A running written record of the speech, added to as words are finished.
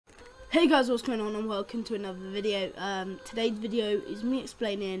Hey guys, what's going on and welcome to another video. Today's video is me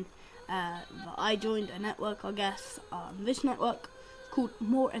explaining that I joined a network, I guess, this network called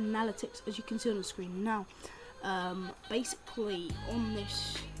More Analytics, as you can see on the screen now. Basically on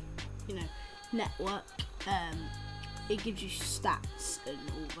this, network, it gives you stats and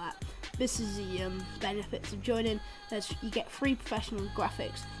all that. This is the benefits of joining. You get free professional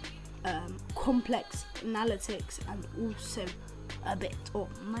graphics, complex analytics, and also a bit of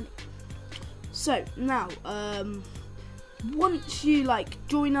money. So now, once you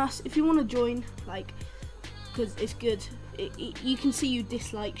join us, if you want to join, because it's good, you can see who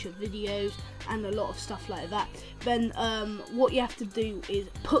dislikes your videos and a lot of stuff like that. Then what you have to do is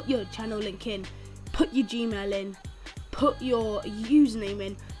put your channel link in, put your Gmail in, put your username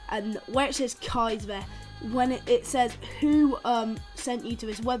in, and where it says Kyze there, when it says who sent you to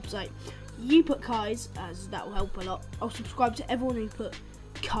this website, you put Kyze, as that will help a lot. I'll subscribe to everyone who put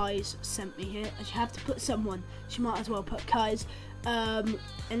Kyze sent me here, as you have to put someone, so you might as well put Kyze. And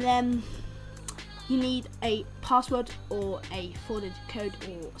then you need a password or a forwarded code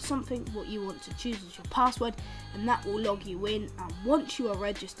or something what you want to choose as your password, and that will log you in. And once you are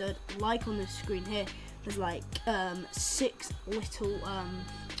registered, like on the screen here, there's 6 little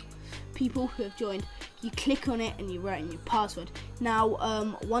people who have joined. You click on it and you write in your password.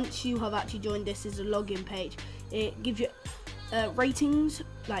 Now once you have actually joined, this is a login page. It gives you ratings,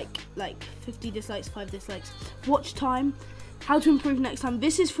 like 50 dislikes, 5 dislikes, watch time, how to improve next time.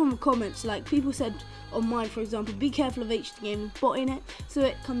 This is from comments. People said on mine, for example, be careful of HD Gaming bot in it, so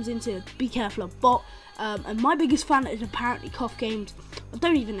it comes into be careful of bot. And my biggest fan is apparently Cough Games. I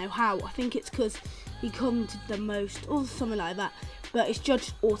don't even know how. I think it's because he commented the most or something like that, but it's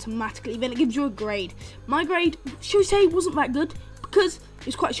judged automatically. Then it gives you a grade. My grade, should we say, wasn't that good because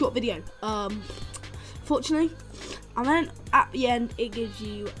it's quite a short video, fortunately. And then at the end it gives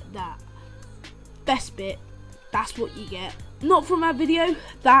you that best bit. That's what you get, not from that video,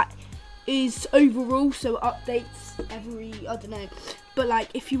 that is overall, so updates every, I don't know, but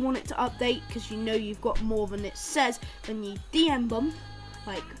if you want it to update because you've got more than it says, then you DM them.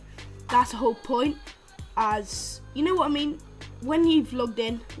 That's the whole point, as you know what I mean. When you've logged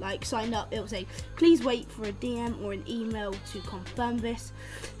in, signed up, it will say please wait for a DM or an email to confirm this.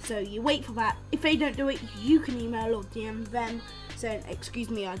 So you wait for that. If they don't do it, you can email or DM them saying, excuse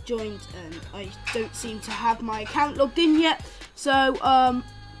me, I joined and I don't seem to have my account logged in yet. So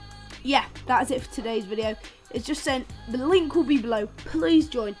yeah, that is it for today's video. It's just saying the link will be below. Please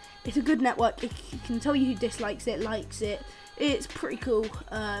join. It's a good network. It can tell you who dislikes it, likes it. It's pretty cool.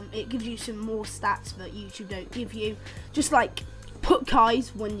 It gives you some more stats that YouTube don't give you. Just put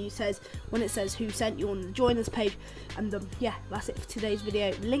Kyze when it says who sent you on the join us page. And yeah, that's it for today's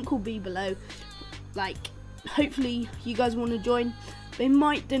video. Link will be below. Hopefully you guys want to join. They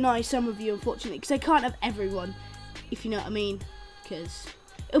might deny some of you, unfortunately, because they can't have everyone, if you know what I mean, because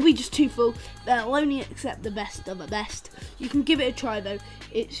it'll be just too full. They'll only accept the best of the best. You can give it a try though.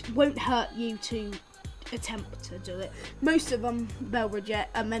 It won't hurt you to attempt to do it. Most of them they'll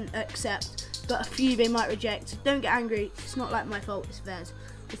reject and then accept, but a few they might reject. Don't get angry, it's not my fault, it's theirs.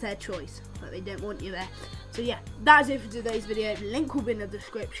 It's their choice, but they don't want you there. So yeah, that is it for today's video. Link will be in the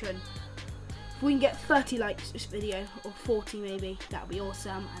description. If we can get 30 likes this video, or 40 maybe, that'll be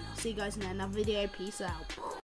awesome, and I'll see you guys in another video. Peace out.